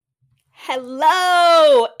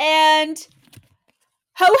Hello and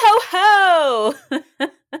ho, ho, ho.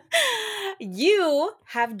 You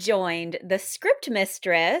have joined the Script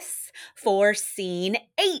Mistress for Scene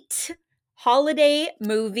 8, Holiday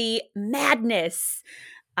Movie Madness.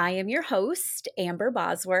 I am your host, Amber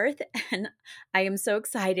Bosworth, and I am so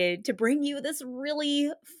excited to bring you this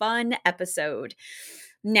really fun episode.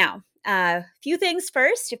 Now, a few things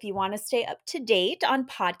first. If you want to stay up to date on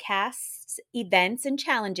podcasts, events, and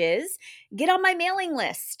challenges, get on my mailing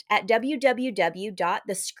list at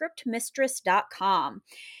www.thescriptmistress.com.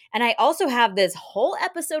 And I also have this whole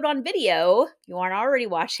episode on video, if you aren't already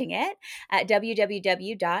watching it, at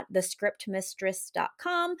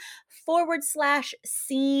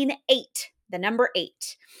www.thescriptmistress.com/scene8, the number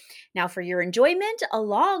 8. Now, for your enjoyment,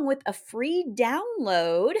 along with a free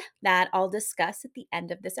download that I'll discuss at the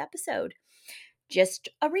end of this episode. Just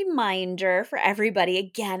a reminder for everybody,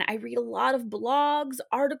 again, I read a lot of blogs,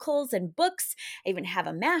 articles, and books. I even have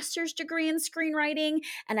a master's degree in screenwriting,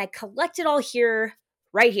 and I collect it all here,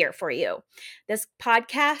 right here for you. This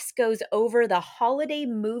podcast goes over the holiday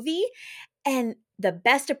movie and the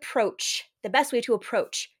best way to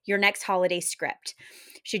approach your next holiday script,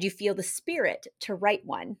 should you feel the spirit to write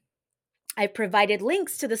one. I've provided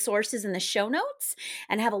links to the sources in the show notes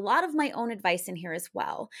and have a lot of my own advice in here as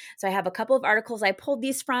well. So I have a couple of articles I pulled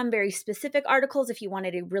these from, very specific articles. If you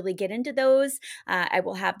wanted to really get into those, I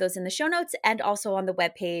will have those in the show notes and also on the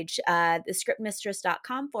webpage,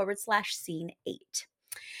 thescriptmistress.com/scene8.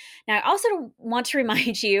 Now, I also want to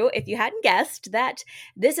remind you, if you hadn't guessed, that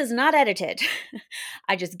this is not edited.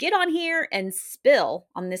 I just get on here and spill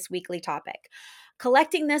on this weekly topic.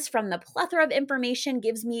 Collecting this from the plethora of information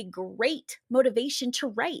gives me great motivation to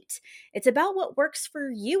write. It's about what works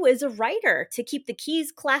for you as a writer to keep the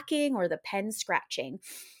keys clacking or the pen scratching.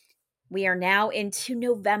 We are now into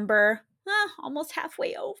November, almost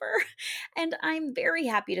halfway over, and I'm very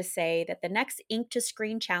happy to say that the next Ink to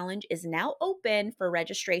Screen Challenge is now open for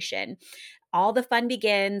registration. All the fun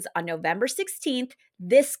begins on November 16th,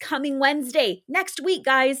 this coming Wednesday, next week,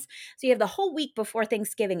 guys. So you have the whole week before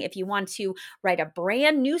Thanksgiving if you want to write a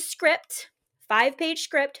brand new script, 5-page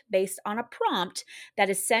script based on a prompt that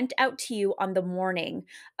is sent out to you on the morning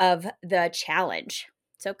of the challenge.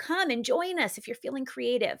 So come and join us if you're feeling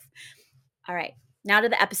creative. All right, now to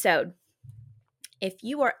the episode. If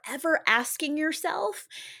you are ever asking yourself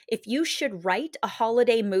if you should write a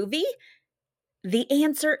holiday movie, the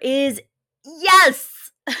answer is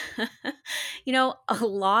yes. A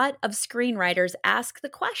lot of screenwriters ask the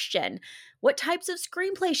question, what types of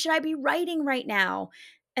screenplays should I be writing right now?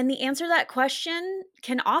 And the answer to that question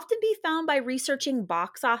can often be found by researching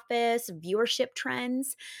box office, viewership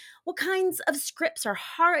trends, what kinds of scripts are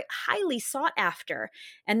highly sought after,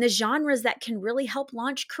 and the genres that can really help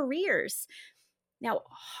launch careers. Now,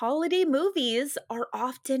 holiday movies are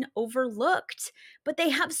often overlooked, but they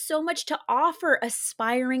have so much to offer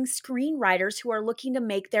aspiring screenwriters who are looking to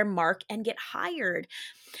make their mark and get hired.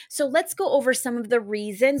 So let's go over some of the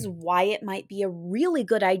reasons why it might be a really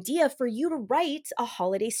good idea for you to write a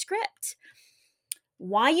holiday script.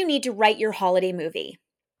 Why you need to write your holiday movie.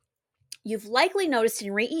 You've likely noticed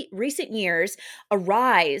in recent years a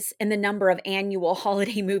rise in the number of annual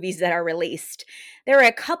holiday movies that are released. There are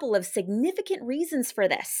a couple of significant reasons for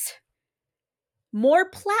this. More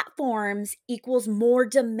platforms equals more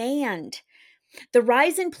demand. The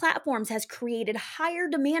rise in platforms has created higher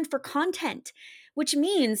demand for content, which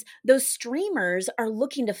means those streamers are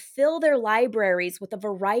looking to fill their libraries with a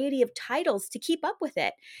variety of titles to keep up with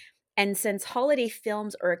it. And since holiday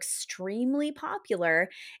films are extremely popular,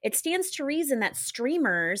 it stands to reason that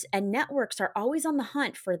streamers and networks are always on the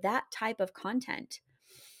hunt for that type of content.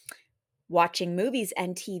 Watching movies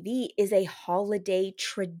and TV is a holiday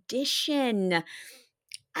tradition.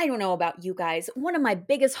 I don't know about you guys. One of my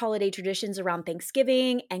biggest holiday traditions around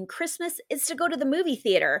Thanksgiving and Christmas is to go to the movie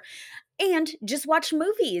theater and just watch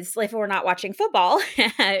movies if we're not watching football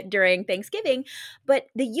during Thanksgiving. But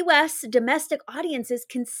the U.S. domestic audiences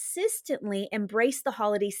consistently embrace the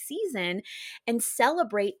holiday season and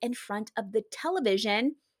celebrate in front of the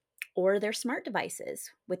television or their smart devices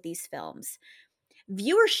with these films.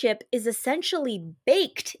 Viewership is essentially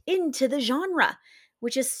baked into the genre,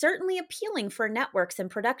 which is certainly appealing for networks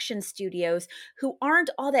and production studios who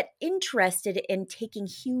aren't all that interested in taking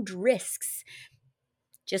huge risks.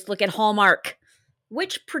 Just look at Hallmark,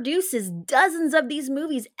 which produces dozens of these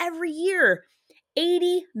movies every year.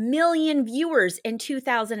 80 million viewers in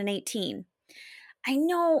 2018. I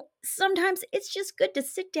know sometimes it's just good to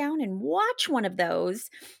sit down and watch one of those.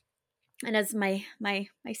 And as my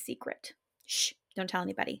secret, shh, don't tell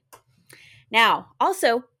anybody. Now,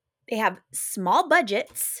 also, they have small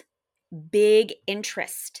budgets big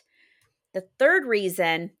interest. The third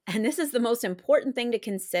reason, and this is the most important thing to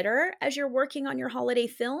consider as you're working on your holiday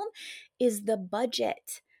film, is the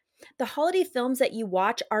budget. The holiday films that you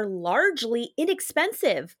watch are largely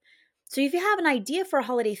inexpensive. So if you have an idea for a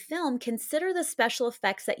holiday film, consider the special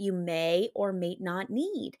effects that you may or may not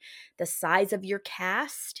need, the size of your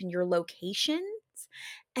cast and your locations,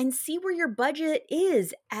 and see where your budget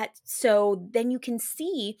is at, so then you can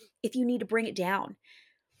see if you need to bring it down.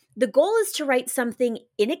 The goal is to write something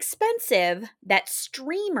inexpensive that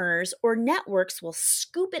streamers or networks will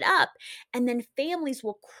scoop it up, and then families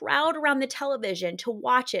will crowd around the television to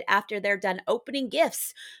watch it after they're done opening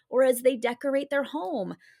gifts or as they decorate their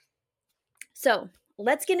home. So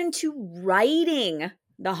let's get into writing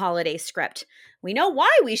the holiday script. We know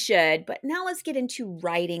why we should, but now let's get into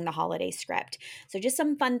writing the holiday script. So just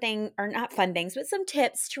some fun thing, or not fun things, but some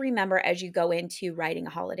tips to remember as you go into writing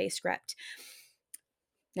a holiday script.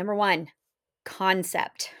 Number one,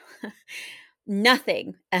 concept.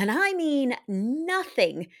 Nothing, and I mean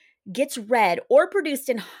nothing, gets read or produced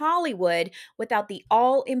in Hollywood without the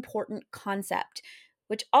all-important concept,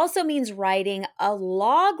 which also means writing a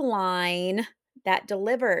log line that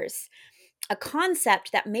delivers, a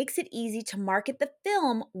concept that makes it easy to market the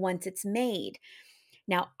film once it's made.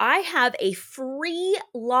 Now, I have a free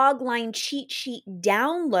logline cheat sheet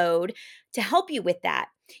download to help you with that.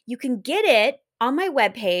 You can get it on my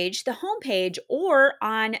webpage, the homepage, or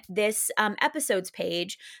on this episode's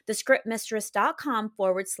page,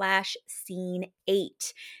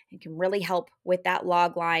 thescriptmistress.com/scene8. It can really help with that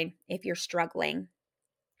logline if you're struggling.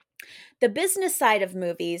 The business side of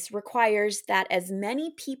movies requires that as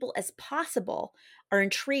many people as possible are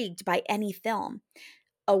intrigued by any film.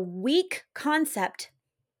 A weak concept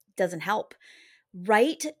doesn't help.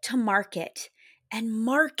 Write to market, and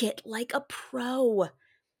market like a pro.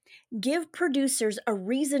 Give producers a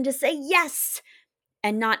reason to say yes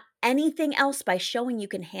and not anything else by showing you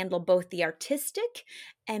can handle both the artistic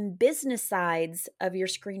and business sides of your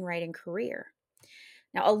screenwriting career.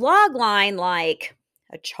 Now, a log line like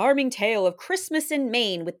 "A Charming Tale of Christmas in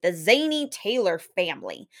Maine with the Zany Taylor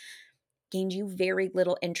Family" gained you very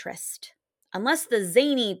little interest, unless the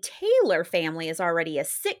Zany Taylor family is already a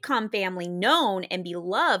sitcom family known and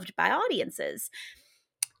beloved by audiences.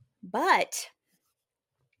 But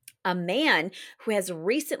a man who has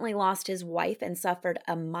recently lost his wife and suffered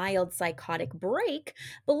a mild psychotic break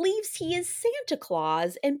believes he is Santa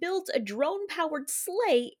Claus and builds a drone-powered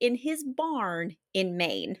sleigh in his barn in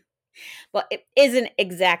Maine. Well, it isn't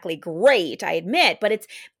exactly great, I admit, but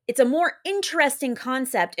it's a more interesting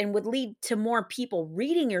concept and would lead to more people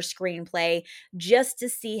reading your screenplay just to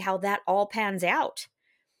see how that all pans out.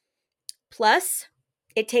 Plus,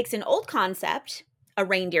 it takes an old concept, a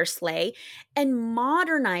reindeer sleigh, and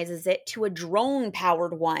modernizes it to a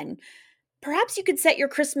drone-powered one. Perhaps you could set your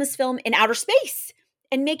Christmas film in outer space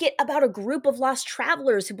and make it about a group of lost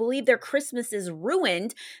travelers who believe their Christmas is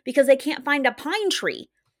ruined because they can't find a pine tree.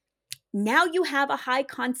 Now you have a high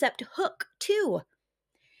concept hook, too.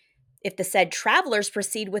 If the said travelers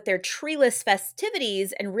proceed with their treeless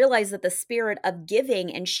festivities and realize that the spirit of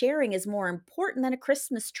giving and sharing is more important than a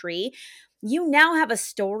Christmas tree, you now have a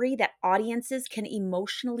story that audiences can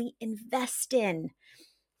emotionally invest in.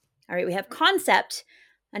 All right, we have concept.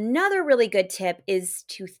 Another really good tip is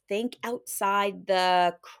to think outside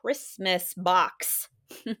the Christmas box.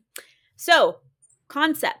 So,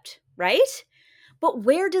 concept, right? But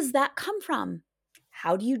where does that come from?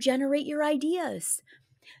 How do you generate your ideas?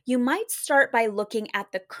 You might start by looking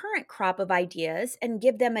at the current crop of ideas and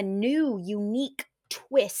give them a new, unique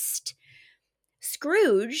twist.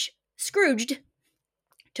 Scrooged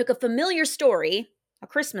took a familiar story, A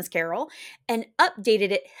Christmas Carol, and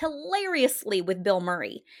updated it hilariously with Bill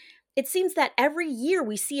Murray. It seems that every year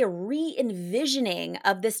we see a re-envisioning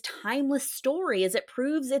of this timeless story as it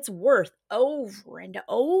proves its worth over and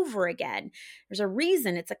over again. There's a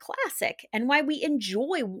reason it's a classic and why we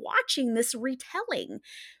enjoy watching this retelling.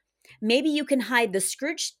 Maybe you can hide the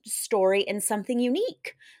Scrooge story in something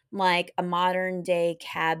unique, like a modern day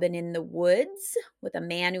cabin in the woods with a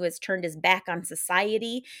man who has turned his back on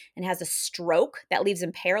society and has a stroke that leaves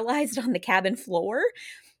him paralyzed on the cabin floor.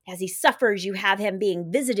 As he suffers, you have him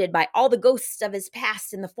being visited by all the ghosts of his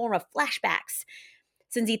past in the form of flashbacks,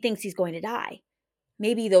 since he thinks he's going to die.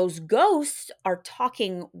 Maybe those ghosts are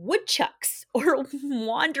talking woodchucks or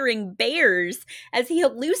wandering bears as he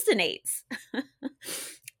hallucinates.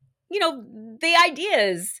 The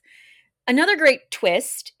ideas. Another great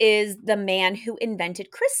twist is The Man Who Invented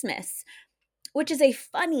Christmas, which is a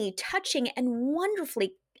funny, touching, and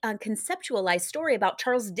wonderfully conceptualized story about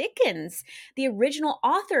Charles Dickens, the original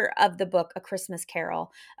author of the book A Christmas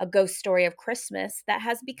Carol, a ghost story of Christmas that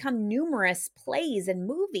has become numerous plays and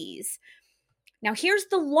movies. Now, here's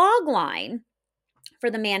the log line for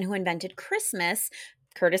the man who invented Christmas,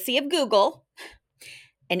 courtesy of Google.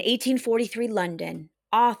 In 1843 London,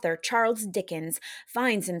 author Charles Dickens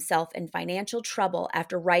finds himself in financial trouble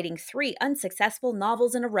after writing 3 unsuccessful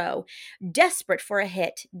novels in a row. Desperate for a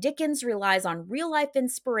hit, Dickens relies on real-life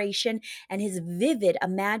inspiration and his vivid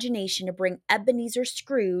imagination to bring Ebenezer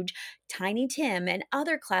Scrooge, Tiny Tim, and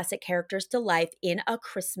other classic characters to life in A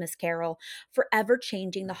Christmas Carol, forever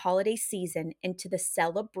changing the holiday season into the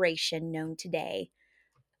celebration known today.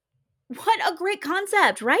 What a great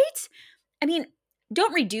concept, right? I mean,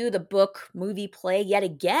 don't redo the book, movie, play yet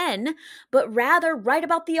again, but rather write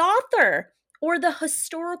about the author or the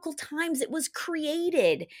historical times it was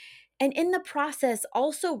created. And in the process,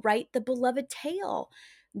 also write the beloved tale.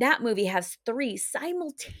 That movie has 3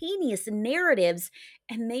 simultaneous narratives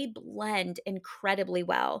and they blend incredibly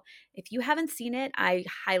well. If you haven't seen it, I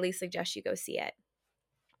highly suggest you go see it.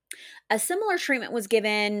 A similar treatment was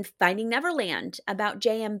given Finding Neverland about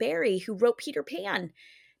J.M. Barrie, who wrote Peter Pan.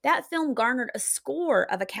 That film garnered a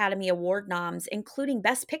score of Academy Award noms, including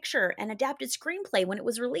Best Picture and Adapted Screenplay when it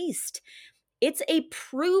was released. It's a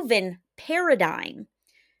proven paradigm.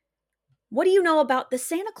 What do you know about the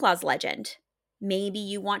Santa Claus legend? Maybe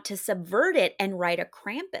you want to subvert it and write a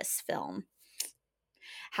Krampus film.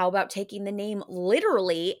 How about taking the name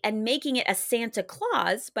literally and making it a Santa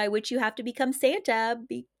Claus, by which you have to become Santa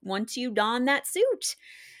once you don that suit?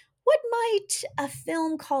 What might a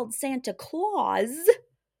film called Santa Claus,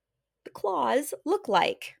 the Claus, look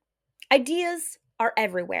like? Ideas are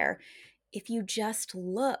everywhere if you just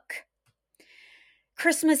look.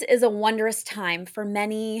 Christmas is a wondrous time for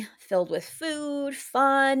many, filled with food,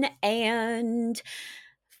 fun, and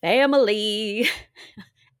family.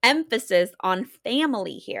 Emphasis on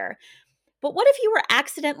family here. But what if you were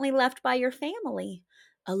accidentally left by your family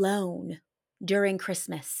alone during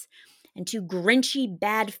Christmas and 2 grinchy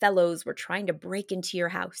bad fellows were trying to break into your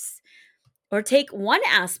house? Or take one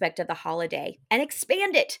aspect of the holiday and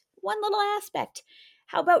expand it, one little aspect.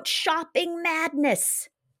 How about shopping madness?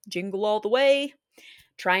 Jingle all the way.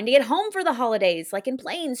 Trying to get home for the holidays, like in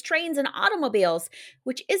planes, trains, and automobiles,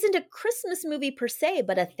 which isn't a Christmas movie per se,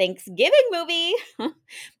 but a Thanksgiving movie.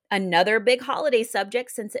 Another big holiday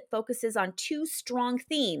subject since it focuses on 2 strong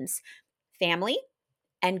themes, family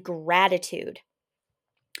and gratitude.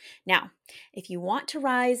 Now, if you want to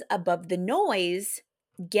rise above the noise,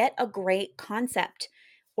 get a great concept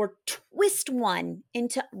or twist one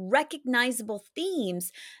into recognizable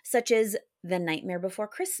themes such as The Nightmare Before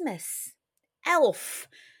Christmas, Elf,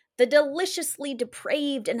 the deliciously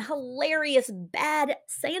depraved and hilarious Bad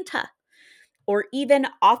Santa, or even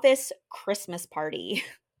Office Christmas Party.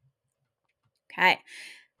 Okay,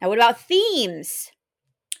 now what about themes?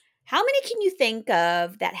 How many can you think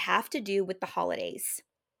of that have to do with the holidays?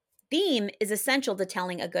 Theme is essential to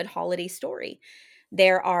telling a good holiday story.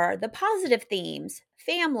 There are the positive themes: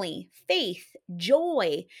 family, faith,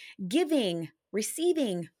 joy, giving,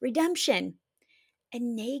 receiving, redemption,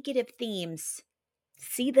 and negative themes.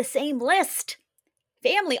 See the same list.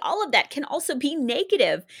 Family, all of that can also be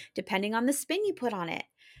negative, depending on the spin you put on it.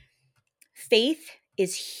 Faith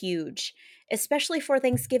is huge, especially for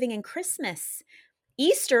Thanksgiving and Christmas.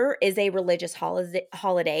 Easter is a religious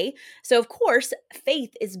holiday, so of course,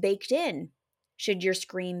 faith is baked in. Should your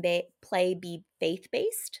screenplay be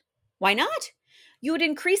faith-based? Why not? You would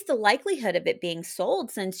increase the likelihood of it being sold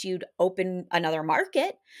since you'd open another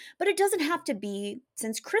market, but it doesn't have to be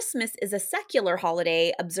since Christmas is a secular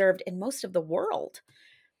holiday observed in most of the world.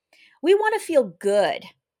 We want to feel good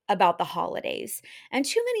about the holidays, and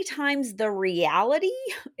too many times the reality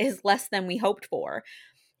is less than we hoped for.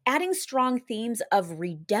 Adding strong themes of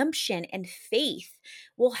redemption and faith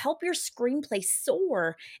will help your screenplay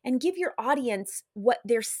soar and give your audience what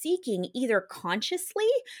they're seeking, either consciously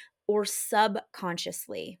or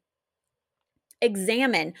subconsciously.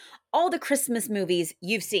 Examine all the Christmas movies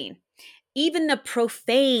you've seen. Even the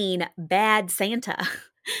profane Bad Santa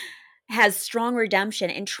has strong redemption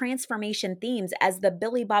and transformation themes as the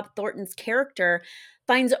Billy Bob Thornton's character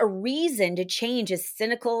finds a reason to change his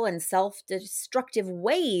cynical and self-destructive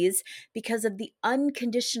ways because of the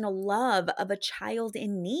unconditional love of a child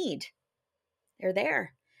in need. They're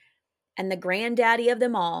there. And the granddaddy of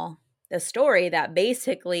them all, the story that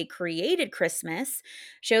basically created Christmas,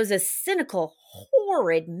 shows a cynical,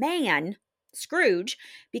 horrid man, Scrooge,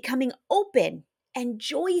 becoming open and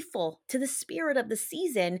joyful to the spirit of the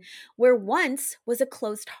season where once was a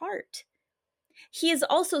closed heart. He is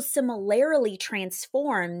also similarly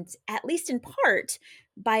transformed, at least in part,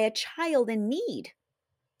 by a child in need,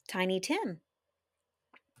 Tiny Tim.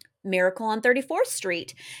 Miracle on 34th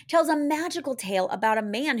Street tells a magical tale about a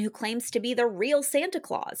man who claims to be the real Santa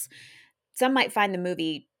Claus. Some might find the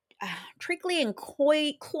movie trickly and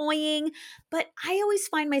cloying, but I always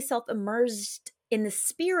find myself immersed in the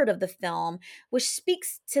spirit of the film, which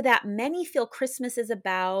speaks to that many feel Christmas is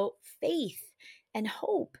about faith and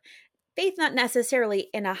hope. Faith not necessarily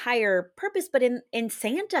in a higher purpose, but in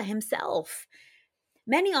Santa himself.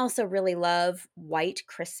 Many also really love White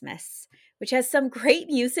Christmas, which has some great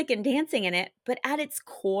music and dancing in it, but at its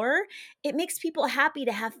core, it makes people happy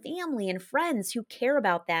to have family and friends who care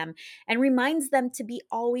about them and reminds them to be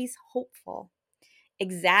always hopeful.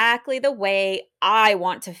 Exactly the way I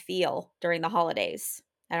want to feel during the holidays.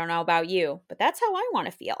 I don't know about you, but that's how I want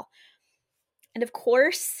to feel. And of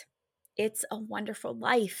course, It's a Wonderful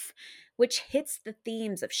Life, which hits the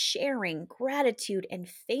themes of sharing, gratitude, and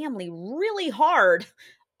family really hard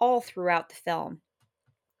all throughout the film.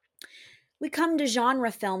 We come to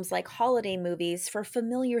genre films like holiday movies for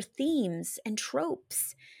familiar themes and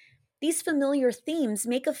tropes. These familiar themes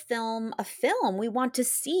make a film we want to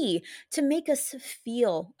see to make us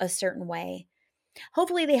feel a certain way.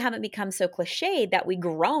 Hopefully, they haven't become so cliched that we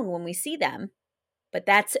groan when we see them, but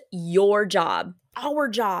that's your job, our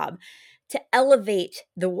job, to elevate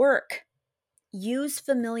the work. Use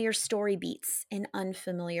familiar story beats in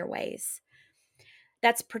unfamiliar ways.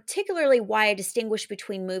 That's particularly why I distinguish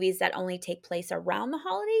between movies that only take place around the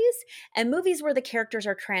holidays and movies where the characters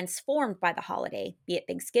are transformed by the holiday, be it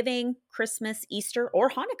Thanksgiving, Christmas, Easter, or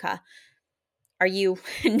Hanukkah. Are you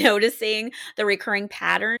noticing the recurring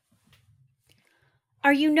pattern?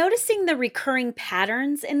 Are you noticing the recurring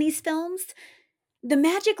patterns in these films? The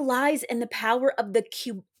magic lies in the power of the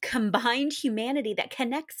combined humanity that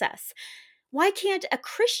connects us. Why can't a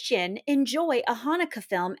Christian enjoy a Hanukkah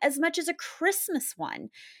film as much as a Christmas one?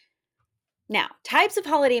 Now, types of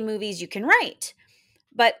holiday movies you can write,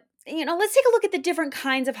 but let's take a look at the different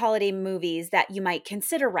kinds of holiday movies that you might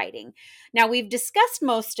consider writing. Now, we've discussed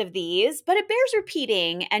most of these, but it bears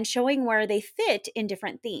repeating and showing where they fit in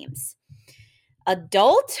different themes.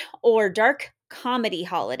 Adult or dark comedy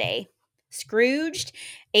holiday. Scrooged,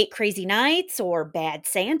 Eight Crazy Nights, or Bad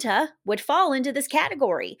Santa would fall into this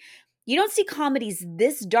category. You don't see comedies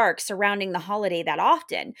this dark surrounding the holiday that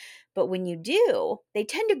often, but when you do, they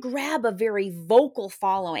tend to grab a very vocal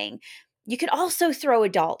following. You could also throw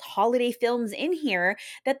adult holiday films in here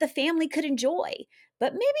that the family could enjoy,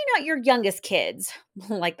 but maybe not your youngest kids,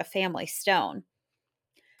 like The Family Stone.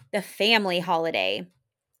 The family holiday.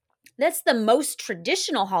 That's the most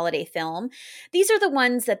traditional holiday film. These are the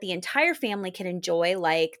ones that the entire family can enjoy,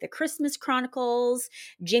 like The Christmas Chronicles,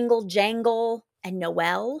 Jingle Jangle, and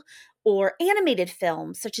Noel, or animated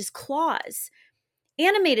films such as Claus.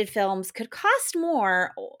 Animated films could cost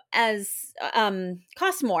more, as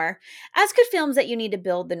could films that you need to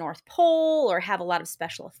build the North Pole or have a lot of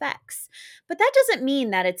special effects. But that doesn't mean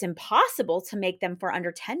that it's impossible to make them for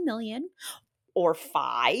under 10 million or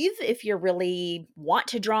 5 if you really want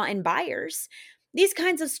to draw in buyers. These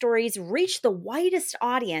kinds of stories reach the widest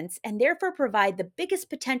audience and therefore provide the biggest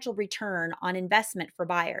potential return on investment for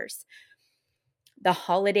buyers. The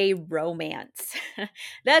holiday romance.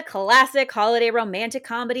 The classic holiday romantic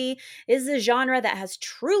comedy is a genre that has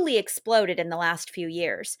truly exploded in the last few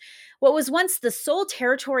years. What was once the sole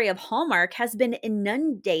territory of Hallmark has been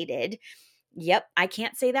inundated. Yep, I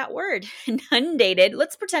can't say that word. Inundated.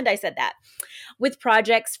 Let's pretend I said that. With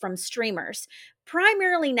projects from streamers,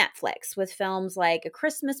 primarily Netflix, with films like A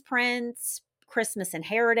Christmas Prince, Christmas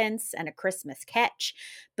Inheritance, and A Christmas Catch.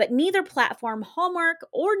 But neither platform, Hallmark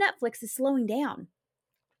or Netflix, is slowing down.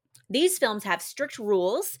 These films have strict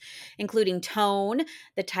rules, including tone,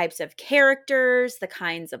 the types of characters, the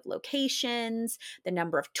kinds of locations, the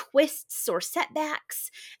number of twists or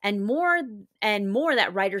setbacks, and more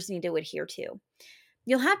that writers need to adhere to.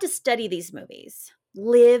 You'll have to study these movies,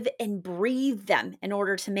 live and breathe them in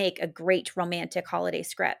order to make a great romantic holiday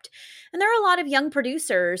script. And there are a lot of young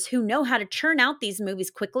producers who know how to churn out these movies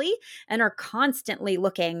quickly and are constantly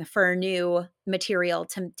looking for new material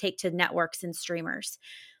to take to networks and streamers.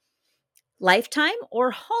 Lifetime or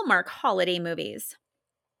Hallmark holiday movies.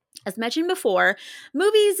 As mentioned before,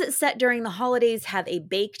 movies set during the holidays have a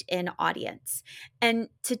baked in audience. And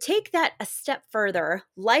to take that a step further,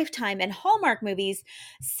 Lifetime and Hallmark movies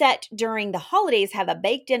set during the holidays have a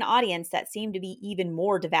baked in audience that seem to be even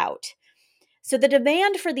more devout. So the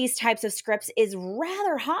demand for these types of scripts is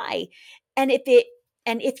rather high. And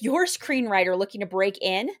if you're a screenwriter looking to break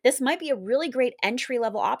in, this might be a really great entry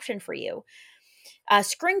level option for you.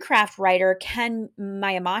 Screencraft writer Ken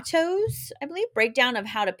Miyamoto's, I believe, breakdown of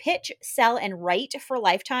how to pitch, sell, and write for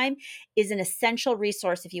Lifetime is an essential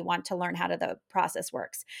resource if you want to learn how the process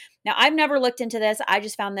works. Now, I've never looked into this. I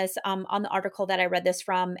just found this on the article that I read this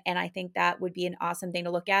from, and I think that would be an awesome thing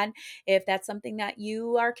to look at if that's something that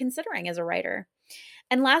you are considering as a writer.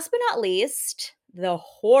 And last but not least, the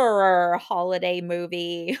horror holiday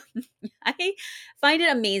movie. I find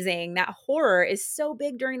it amazing that horror is so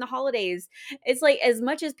big during the holidays. It's like as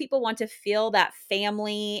much as people want to feel that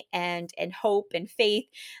family and hope and faith,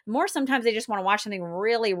 more sometimes they just want to watch something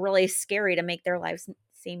really, really scary to make their lives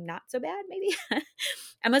seem not so bad, maybe.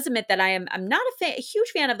 I must admit that I'm not a huge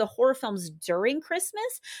fan of the horror films during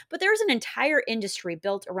Christmas, but there's an entire industry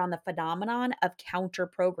built around the phenomenon of counter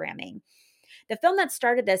programming. The film that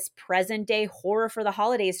started this present day horror for the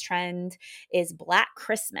holidays trend is Black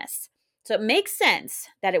Christmas. So it makes sense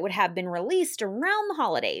that it would have been released around the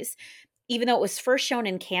holidays. Even though it was first shown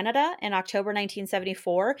in Canada in October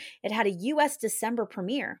 1974, it had a US December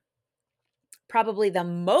premiere. Probably the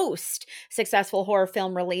most successful horror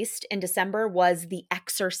film released in December was The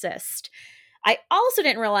Exorcist. I also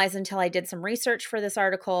didn't realize until I did some research for this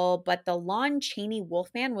article, but the Lon Chaney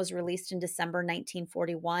Wolfman was released in December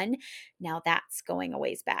 1941. Now that's going a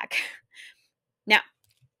ways back. Now,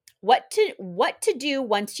 what to do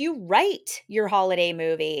once you write your holiday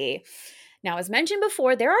movie? Now, as mentioned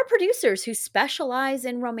before, there are producers who specialize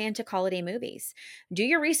in romantic holiday movies. Do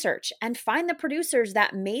your research and find the producers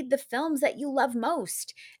that made the films that you love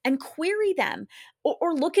most and query them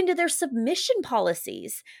or look into their submission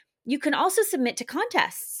policies. You can also submit to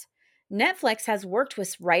contests. Netflix has worked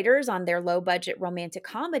with writers on their low-budget romantic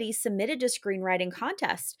comedies submitted to screenwriting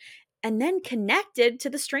contests and then connected to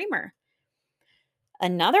the streamer.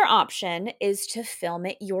 Another option is to film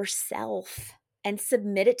it yourself and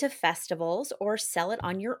submit it to festivals or sell it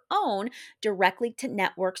on your own directly to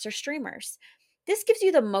networks or streamers. This gives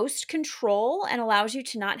you the most control and allows you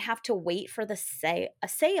to not have to wait for a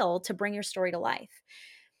sale to bring your story to life.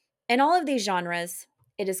 In all of these genres,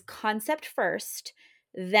 it is concept first,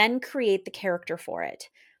 then create the character for it.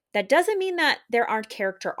 That doesn't mean that there aren't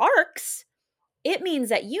character arcs. It means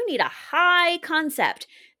that you need a high concept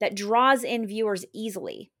that draws in viewers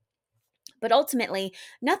easily. But ultimately,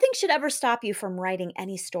 nothing should ever stop you from writing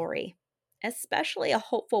any story, especially a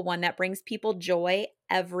hopeful one that brings people joy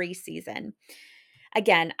every season.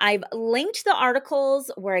 Again, I've linked the articles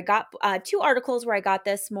where I got two articles where I got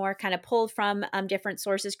this more kind of pulled from different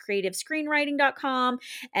sources, creativescreenwriting.com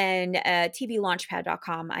and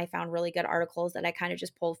tvlaunchpad.com. I found really good articles that I kind of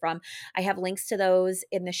just pulled from. I have links to those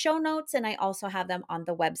in the show notes, and I also have them on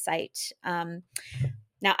the website.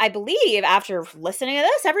 Now, I believe after listening to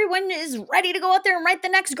this, everyone is ready to go out there and write the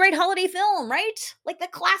next great holiday film, right? Like the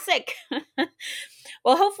classic.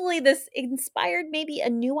 Well, hopefully this inspired maybe a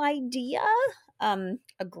new idea. A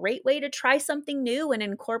great way to try something new and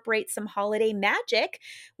incorporate some holiday magic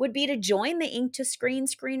would be to join the Ink to Screen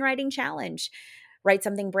Screenwriting Challenge. Write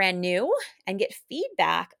something brand new and get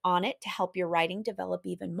feedback on it to help your writing develop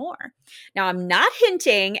even more. Now, I'm not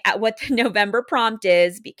hinting at what the November prompt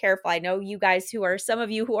is. Be careful. I know you guys some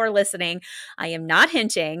of you who are listening, I am not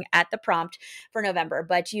hinting at the prompt for November,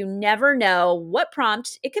 but you never know what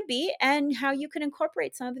prompt it could be and how you can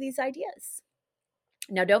incorporate some of these ideas.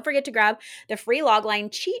 Now, don't forget to grab the free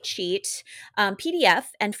logline cheat sheet PDF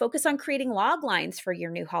and focus on creating log lines for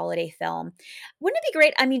your new holiday film. Wouldn't it be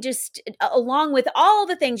great? I mean, just along with all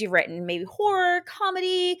the things you've written, maybe horror,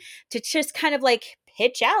 comedy, to just kind of like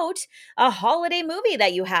pitch out a holiday movie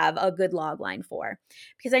that you have a good log line for.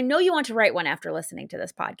 Because I know you want to write one after listening to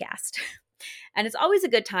this podcast. And it's always a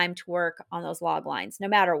good time to work on those log lines, no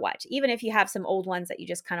matter what, even if you have some old ones that you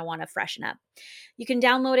just kind of want to freshen up. You can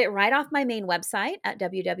download it right off my main website at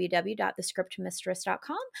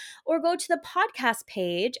www.thescriptmistress.com or go to the podcast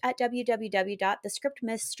page at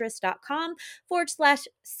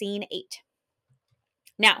www.thescriptmistress.com/scene8.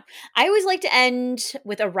 Now, I always like to end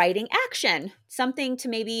with a writing action, something to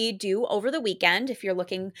maybe do over the weekend if you're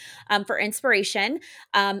looking for inspiration.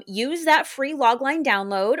 Use that free logline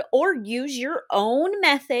download or use your own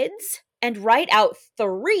methods and write out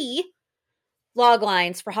 3 log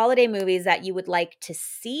lines for holiday movies that you would like to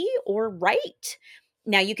see or write.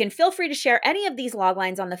 Now, you can feel free to share any of these log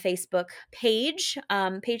lines on the Facebook page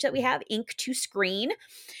that we have, Ink to Screen,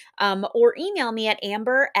 or email me at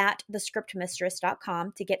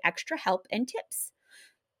amber@thescriptmistress.com to get extra help and tips.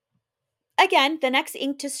 again, the next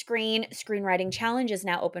Ink to Screen Screenwriting Challenge is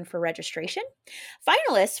now open for registration.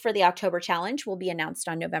 Finalists for the October challenge will be announced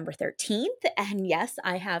on November 13th. And yes,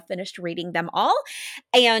 I have finished reading them all.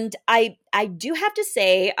 And I do have to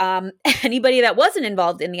say, anybody that wasn't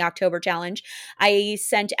involved in the October challenge, I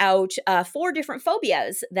sent out 4 different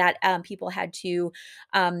phobias that people had to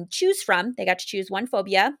choose from. They got to choose one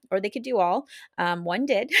phobia, or they could do all. One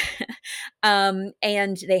did. And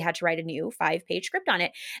they had to write a new 5-page script on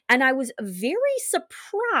it. And I was very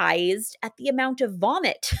surprised at the amount of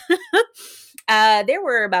vomit. There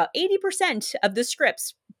were about 80% of the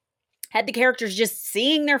scripts had the characters just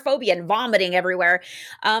seeing their phobia and vomiting everywhere.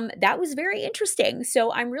 That was very interesting.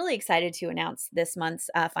 So I'm really excited to announce this month's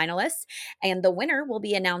finalists, and the winner will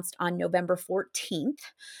be announced on November 14th.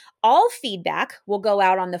 All feedback will go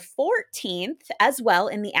out on the 14th as well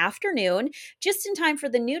in the afternoon, just in time for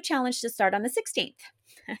the new challenge to start on the 16th.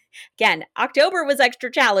 Again, October was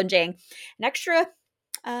extra challenging, an extra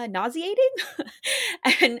nauseating.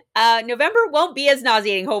 And November won't be as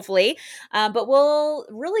nauseating, hopefully, but we'll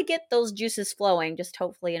really get those juices flowing, just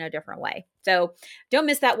hopefully in a different way. So don't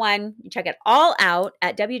miss that one. You check it all out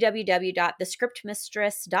at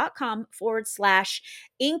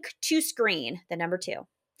www.thescriptmistress.com/ink to screen, the number 2.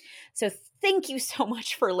 So thank you so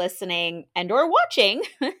much for listening and or watching.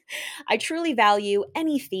 I truly value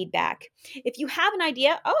any feedback. If you have an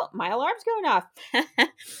idea, oh, my alarm's going off.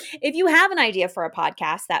 If you have an idea for a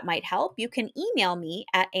podcast that might help, you can email me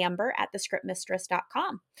at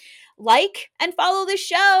amber@thescriptmistress.com. Like and follow the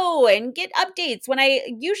show and get updates when I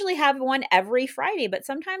usually have one every Friday, but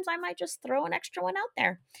sometimes I might just throw an extra one out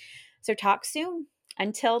there. So talk soon.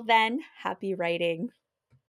 Until then, happy writing.